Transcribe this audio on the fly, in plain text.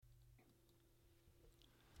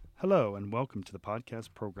Hello, and welcome to the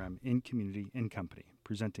podcast program In Community, in Company,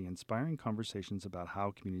 presenting inspiring conversations about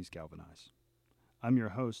how communities galvanize. I'm your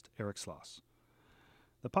host, Eric Sloss.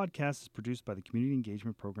 The podcast is produced by the Community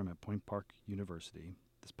Engagement Program at Point Park University.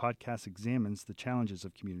 This podcast examines the challenges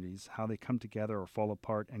of communities, how they come together or fall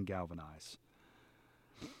apart, and galvanize.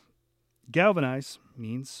 Galvanize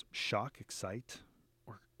means shock, excite,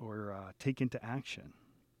 or take into action.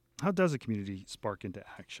 How does a community spark into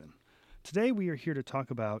action? Today we are here to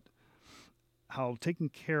talk about how taking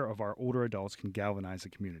care of our older adults can galvanize a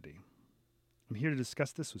community. I'm here to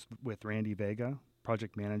discuss this with Randi Vega,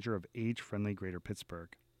 project manager of Age Friendly Greater Pittsburgh.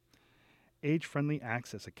 Age Friendly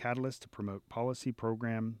acts as a catalyst to promote policy,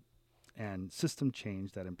 program, and system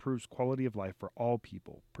change that improves quality of life for all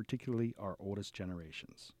people, particularly our oldest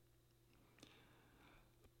generations.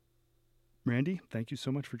 Randi, thank you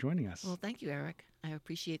so much for joining us. Well, thank you, Eric. I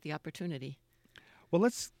appreciate the opportunity. Well,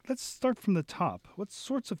 let's start from the top. What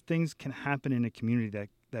sorts of things can happen in a community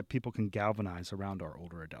that people can galvanize around our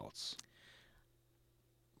older adults?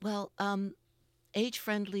 Well, Age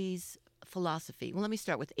Friendly's philosophy. Well, let me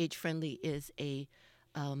start with Age Friendly is a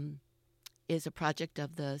project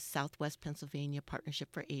of the Southwest Pennsylvania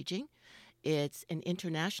Partnership for Aging. It's an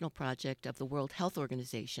international project of the World Health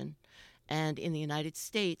Organization, and in the United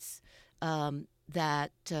States, the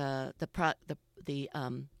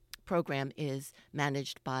program is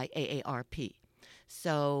managed by AARP.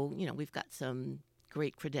 So, we've got some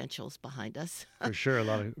great credentials behind us. For sure, a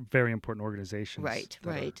lot of very important organizations.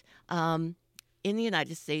 Right. In the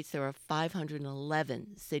United States, there are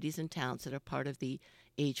 511 cities and towns that are part of the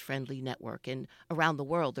Age-Friendly Network, and around the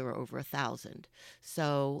world there are over 1,000.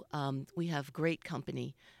 So we have great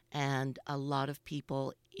company and a lot of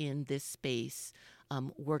people in this space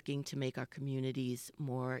working to make our communities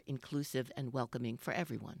more inclusive and welcoming for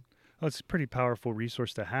everyone. Well, it's a pretty powerful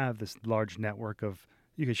resource to have, this large network of,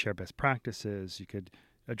 you could share best practices, you could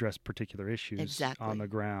address particular issues on the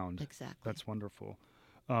ground. Exactly. That's wonderful.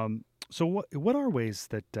 So what are ways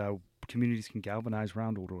that communities can galvanize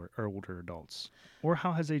around older adults? Or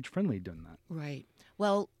how has Age Friendly done that? Right.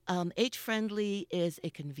 Well, Age Friendly is a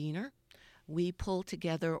convener. We pull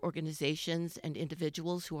together organizations and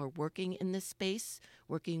individuals who are working in this space,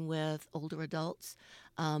 working with older adults,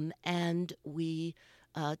 and we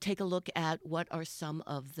take a look at what are some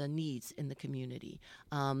of the needs in the community.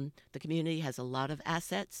 The community has a lot of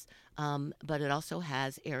assets, but it also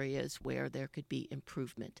has areas where there could be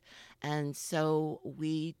improvement. And so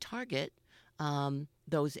we target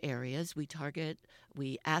those areas.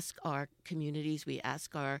 We ask our communities, we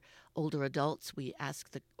ask our older adults, we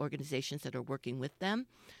ask the organizations that are working with them,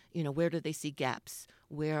 where do they see gaps?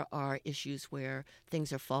 Where are issues where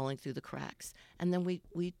things are falling through the cracks? And then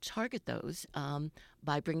we target those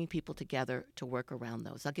by bringing people together to work around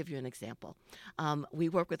those. I'll give you an example. We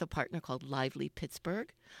work with a partner called Lively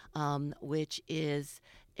Pittsburgh, which is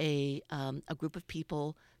a group of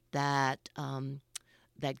people that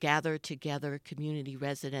gather together community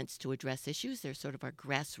residents to address issues. They're sort of our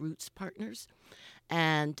grassroots partners.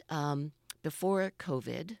 And before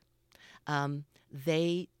COVID,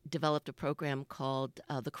 they developed a program called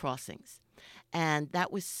The Crossings. And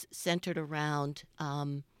that was centered around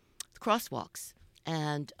crosswalks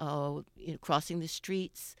and crossing the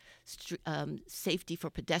streets, safety for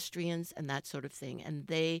pedestrians, and that sort of thing. And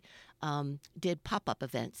they did pop-up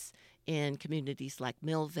events in communities like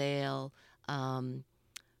Millvale,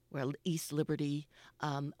 East Liberty,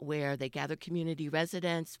 where they gathered community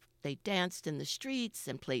residents. They danced in the streets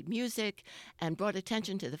and played music and brought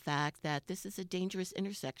attention to the fact that this is a dangerous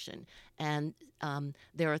intersection, and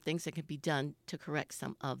there are things that can be done to correct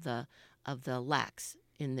some of the lacks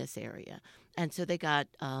in this area. And so they got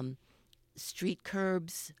street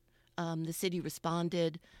curbs. The city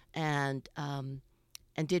responded and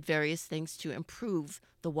did various things to improve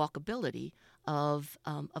the walkability of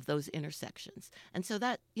those intersections. And so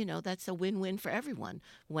that's a win-win for everyone.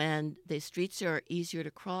 When the streets are easier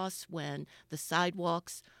to cross, when the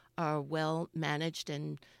sidewalks are well managed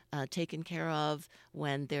and taken care of,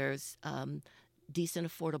 when there's decent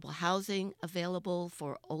affordable housing available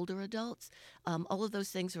for older adults, all of those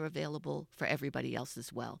things are available for everybody else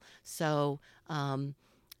as well. So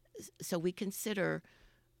we consider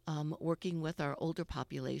working with our older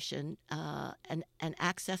population and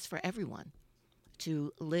access for everyone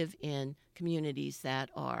to live in communities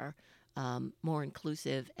that are more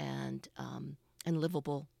inclusive and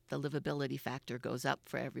livable. The livability factor goes up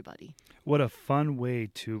for everybody. What a fun way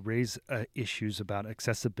to raise issues about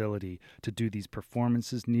accessibility, to do these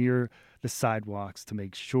performances near the sidewalks, to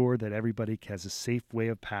make sure that everybody has a safe way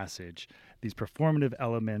of passage, these performative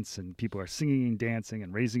elements, and people are singing and dancing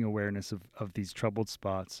and raising awareness of these troubled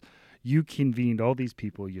spots. You convened all these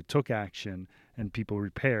people, you took action, and people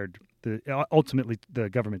repaired. Ultimately, the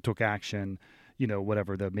government took action,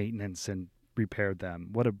 whatever the maintenance, and repaired them.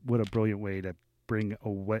 What a brilliant way to bring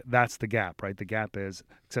away. That's the gap, right? The gap is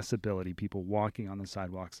accessibility, people walking on the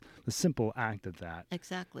sidewalks. The simple act of that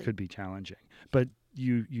exactly could be challenging. But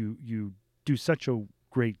you do such a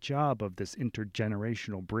great job of this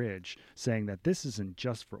intergenerational bridge, saying that this isn't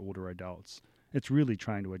just for older adults. It's really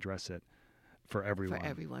trying to address it for everyone. For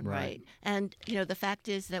everyone, right. And, the fact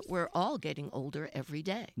is that we're all getting older every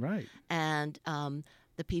day. Right. And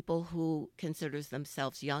the people who considers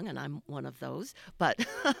themselves young, and I'm one of those, but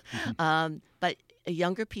but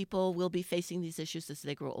younger people will be facing these issues as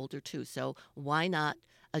they grow older too. So why not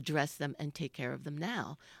address them and take care of them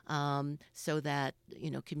now, so that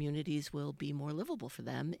communities will be more livable for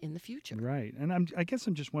them in the future. Right. And I guess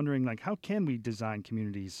I'm just wondering, how can we design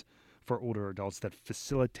communities for older adults that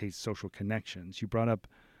facilitate social connections? You brought up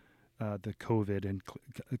the COVID, and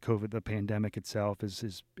the pandemic itself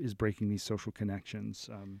is breaking these social connections.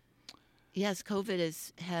 Yes,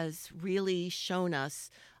 COVID has really shown us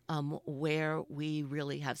where we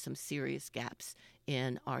really have some serious gaps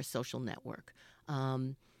in our social network.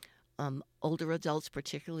 Older adults,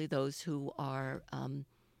 particularly those who are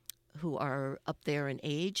up there in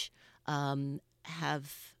age,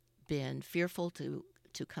 have been fearful to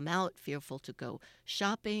come out, fearful to go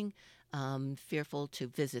shopping, fearful to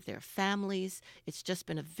visit their families. It's just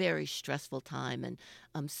been a very stressful time, and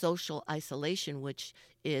social isolation, which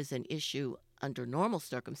is an issue under normal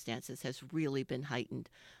circumstances, has really been heightened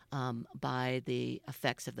by the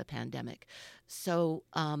effects of the pandemic. So,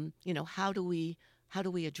 how do we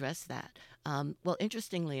address that? Well,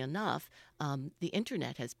 interestingly enough, the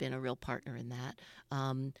internet has been a real partner in that.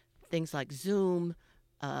 Things like Zoom,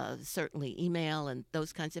 certainly email, and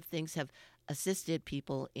those kinds of things have assisted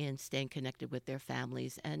people in staying connected with their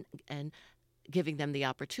families and giving them the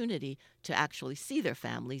opportunity to actually see their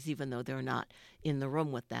families, even though they're not in the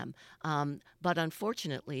room with them. But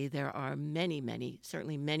unfortunately, there are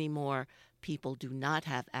certainly many more people do not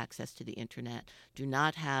have access to the internet, do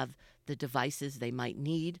not have the devices they might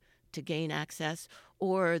need to gain access,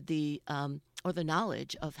 or the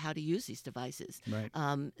knowledge of how to use these devices. Right.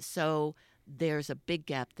 So there's a big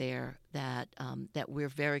gap there that we're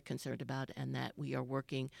very concerned about, and that we are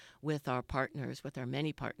working with our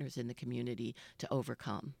many partners in the community to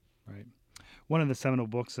overcome. Right. One of the seminal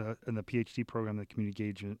books in the PhD program, the community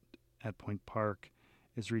engagement at Point Park,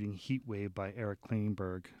 is reading Heat Wave by Eric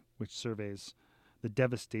Kleinberg, which surveys the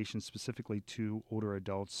devastation specifically to older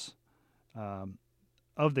adults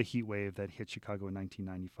of the heat wave that hit Chicago in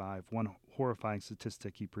 1995. One horrifying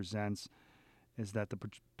statistic he presents is that the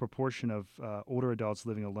proportion of older adults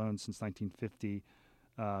living alone since 1950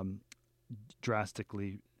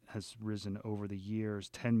 drastically has risen over the years.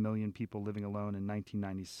 10 million people living alone in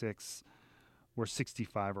 1996 were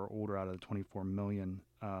 65 or older out of the 24 million.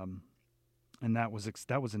 And that was in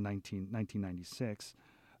 1996.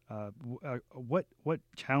 What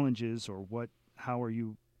challenges or how are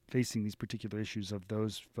you facing these particular issues of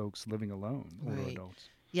those folks living alone, older Right. adults?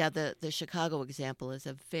 Yeah, the Chicago example is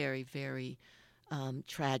a very, very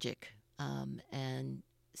tragic and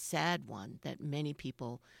sad one, that many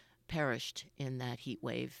people perished in that heat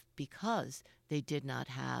wave because they did not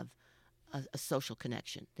have a social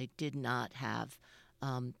connection. They did not have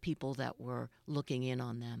people that were looking in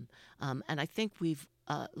on them. And I think we've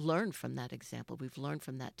learned from that example. We've learned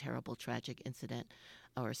from that terrible, tragic incident,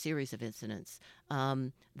 or a series of incidents,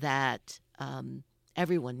 that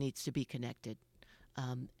everyone needs to be connected.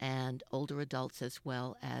 And older adults as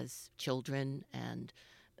well as children and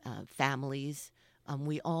families.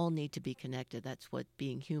 We all need to be connected. That's what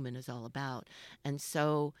being human is all about. And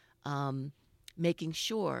so making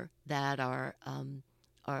sure that our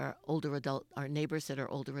neighbors that are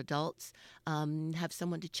older adults have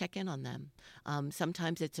someone to check in on them.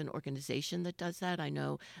 Sometimes it's an organization that does that. I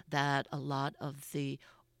know that a lot of the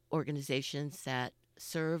organizations that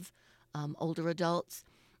serve older adults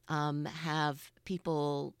have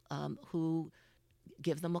people who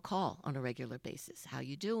give them a call on a regular basis. How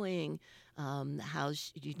you doing? Do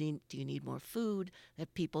you need more food? They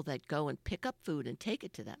have people that go and pick up food and take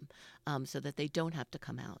it to them, so that they don't have to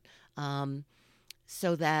come out.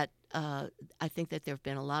 So that I think that there have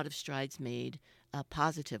been a lot of strides made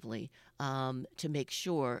positively to make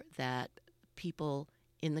sure that people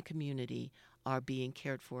in the community are being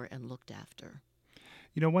cared for and looked after.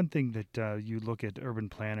 One thing that you look at urban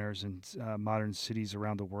planners and modern cities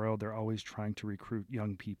around the world, they're always trying to recruit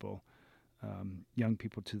young people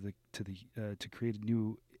to create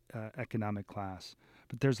new economic class,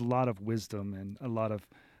 but there's a lot of wisdom and a lot of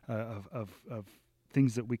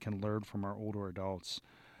things that we can learn from our older adults.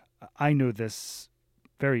 I know this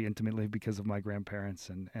very intimately because of my grandparents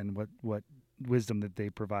and what wisdom that they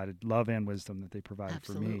provided, love and wisdom that they provided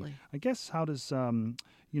for me. Absolutely. I guess how does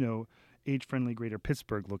age-friendly Greater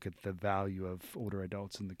Pittsburgh look at the value of older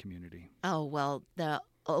adults in the community? Oh, well, the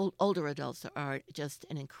older adults are just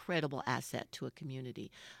an incredible asset to a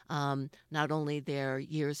community. Not only their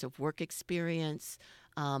years of work experience,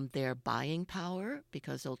 their buying power,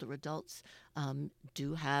 because older adults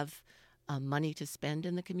do have money to spend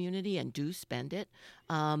in the community and do spend it,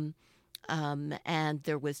 and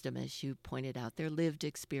their wisdom, as you pointed out, their lived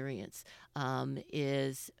experience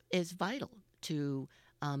is vital to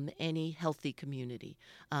any healthy community.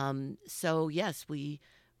 So yes, we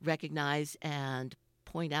recognize and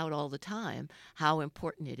point out all the time how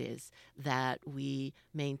important it is that we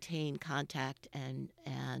maintain contact and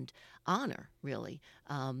honor, really,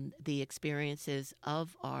 the experiences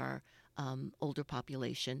of our older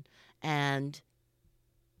population and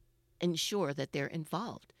ensure that they're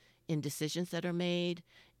involved in decisions that are made,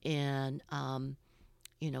 in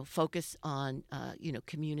focus on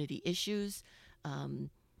community issues,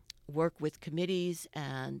 work with committees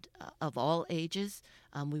and of all ages.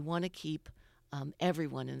 We want to keep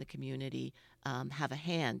everyone in the community have a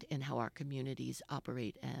hand in how our communities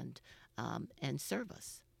operate and serve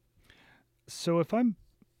us. So if I'm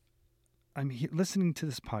listening to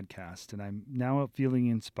this podcast and I'm now feeling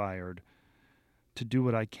inspired to do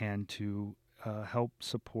what I can to help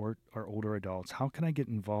support our older adults, how can I get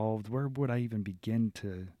involved? Where would I even begin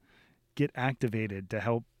to get activated to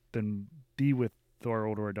help and be with our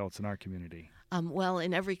older adults in our community? Well,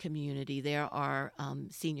 in every community, there are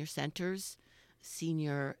senior centers,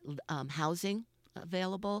 senior housing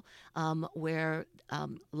available where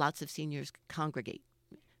lots of seniors congregate.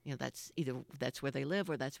 That's where they live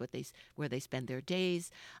or that's where they spend their days.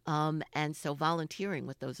 And so volunteering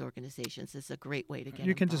with those organizations is a great way to get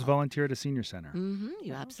You can involved. just volunteer at a senior center. Mm-hmm,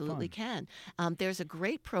 you absolutely can. There's a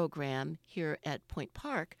great program here at Point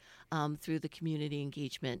Park through the Community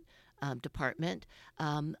Engagement Department,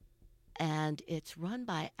 and it's run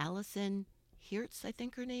by Allison Hertz, I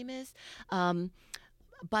think her name is.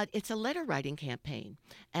 But it's a letter writing campaign,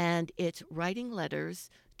 and it's writing letters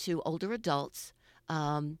to older adults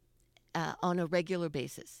on a regular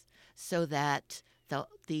basis, so that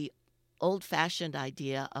the old-fashioned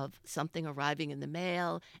idea of something arriving in the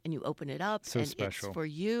mail and you open it up and special. It's for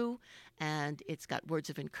you, and it's got words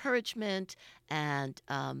of encouragement and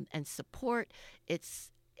support.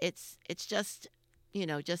 It's just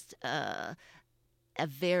a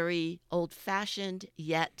very old-fashioned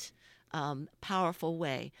yet powerful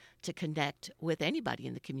way to connect with anybody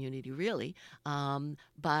in the community, really.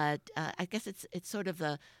 But I guess it's sort of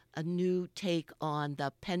a new take on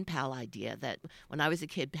the pen pal idea that when I was a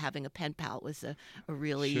kid, having a pen pal was a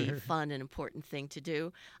really Sure. fun and important thing to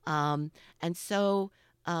do. And so,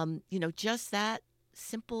 just that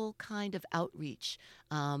simple kind of outreach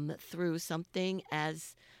through something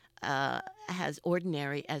as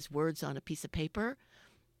ordinary as words on a piece of paper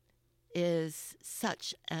is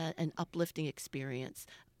such an uplifting experience,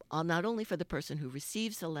 not only for the person who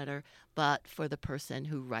receives the letter, but for the person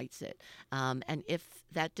who writes it. And if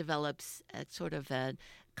that develops sort of a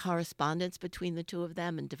correspondence between the two of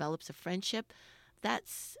them and develops a friendship,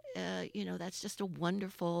 that's just a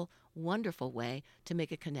wonderful, wonderful way to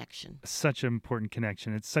make a connection. Such an important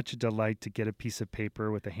connection. It's such a delight to get a piece of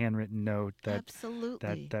paper with a handwritten note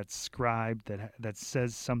Absolutely. that's scribed, that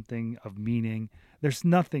says something of meaning. There's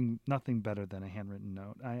nothing better than a handwritten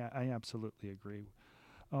note. I absolutely agree.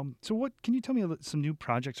 So what can you tell me some new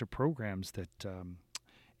projects or programs that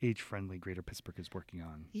Age-Friendly Greater Pittsburgh is working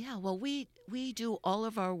on? Yeah, well, we do all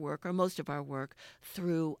of our work, or most of our work,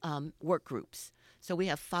 through work groups. So we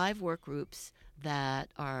have 5 work groups that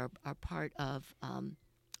are part of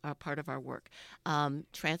our work: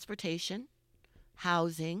 transportation,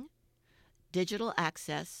 housing, digital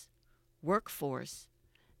access, workforce,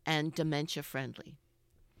 and dementia friendly.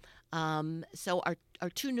 So our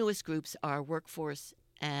 2 newest groups are workforce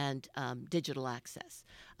and digital access.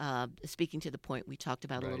 Speaking to the point we talked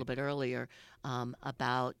about a little bit earlier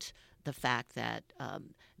about the fact that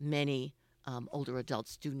many older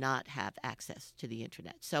adults do not have access to the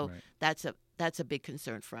internet. So that's a big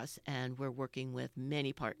concern for us, and we're working with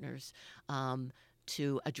many partners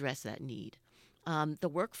to address that need. The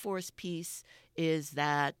workforce piece is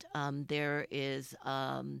that there is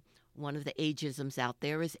one of the ageisms out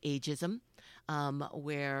there is ageism,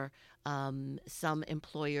 where some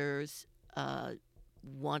employers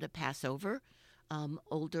want to pass over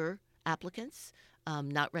older applicants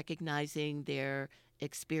not recognizing their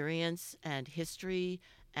experience and history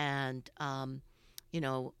and, you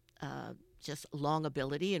know, just long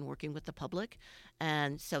ability in working with the public.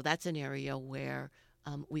 And so that's an area where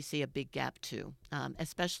we see a big gap too,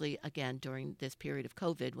 especially again during this period of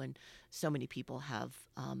COVID when so many people have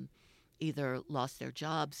either lost their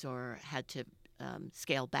jobs or had to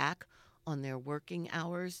scale back on their working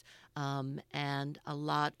hours. And a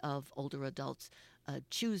lot of older adults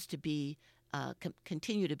choose to be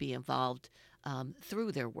continue to be involved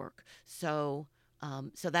through their work. So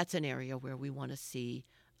that's an area where we want to see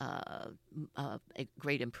a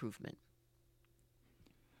great improvement.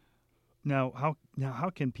 Now,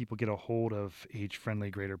 how can people get a hold of Age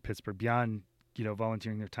Friendly Greater Pittsburgh beyond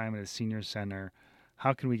volunteering their time at a senior center?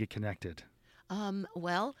 How can we get connected?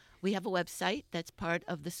 Well, we have a website that's part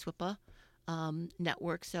of the SWIPA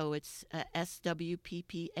network, so it's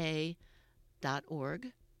swppa.org.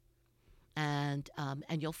 And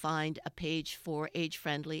you'll find a page for age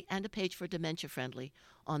friendly and a page for dementia friendly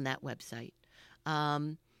on that website.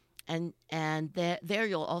 And there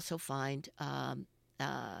you'll also find our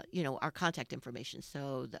contact information,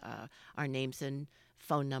 so our names and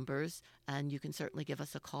phone numbers, and you can certainly give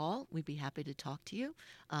us a call. We'd be happy to talk to you.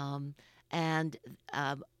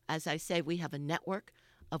 As I say, we have a network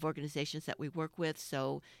of organizations that we work with.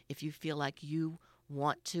 So if you feel like you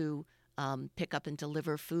want to pick up and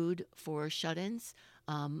deliver food for shut-ins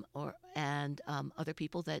or other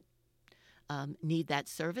people that need that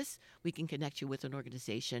service, we can connect you with an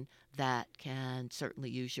organization that can certainly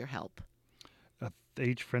use your help.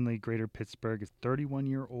 Age Friendly Greater Pittsburgh is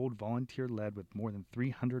 31-year-old, volunteer-led with more than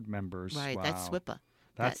 300 members. Right, wow. That's SWIPA.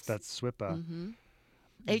 That's SWIPA. Mm-hmm.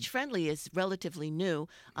 Age Friendly is relatively new.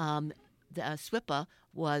 The SWIPA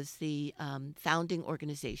was the founding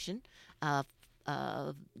organization. A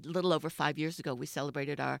little over 5 years ago, we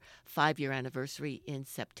celebrated our 5-year anniversary in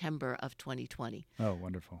September of 2020. Oh,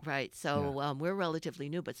 wonderful. Right. So we're relatively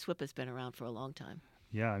new, but SWIPA's been around for a long time.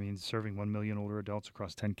 Yeah, I mean, serving 1 million older adults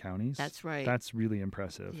across 10 counties. That's right. That's really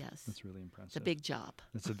impressive. Yes. That's really impressive. It's a big job.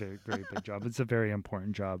 It's a very, very big job. It's a very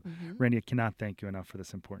important job. Mm-hmm. Randi, I cannot thank you enough for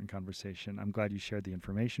this important conversation. I'm glad you shared the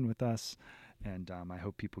information with us, and I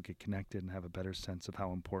hope people get connected and have a better sense of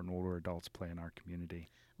how important older adults play in our community.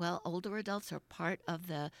 Well, older adults are part of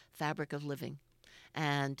the fabric of living,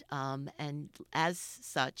 and as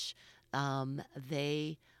such,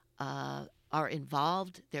 they are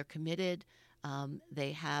involved. They're committed.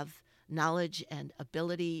 They have knowledge and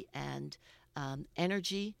ability and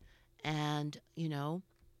energy, and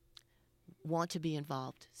want to be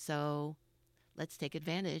involved. So let's take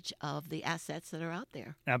advantage of the assets that are out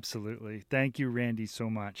there. Absolutely. Thank you, Randi,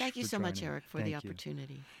 so much. Thank you so much, Eric, for the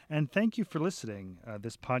opportunity. And thank you for listening.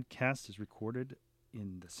 This podcast is recorded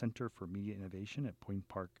in the Center for Media Innovation at Point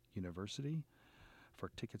Park University.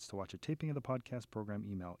 For tickets to watch a taping of the podcast program,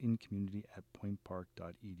 email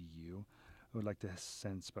incommunity@pointpark.edu. I would like to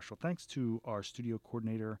send special thanks to our studio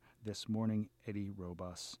coordinator this morning, Eddie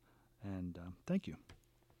Robus. And thank you.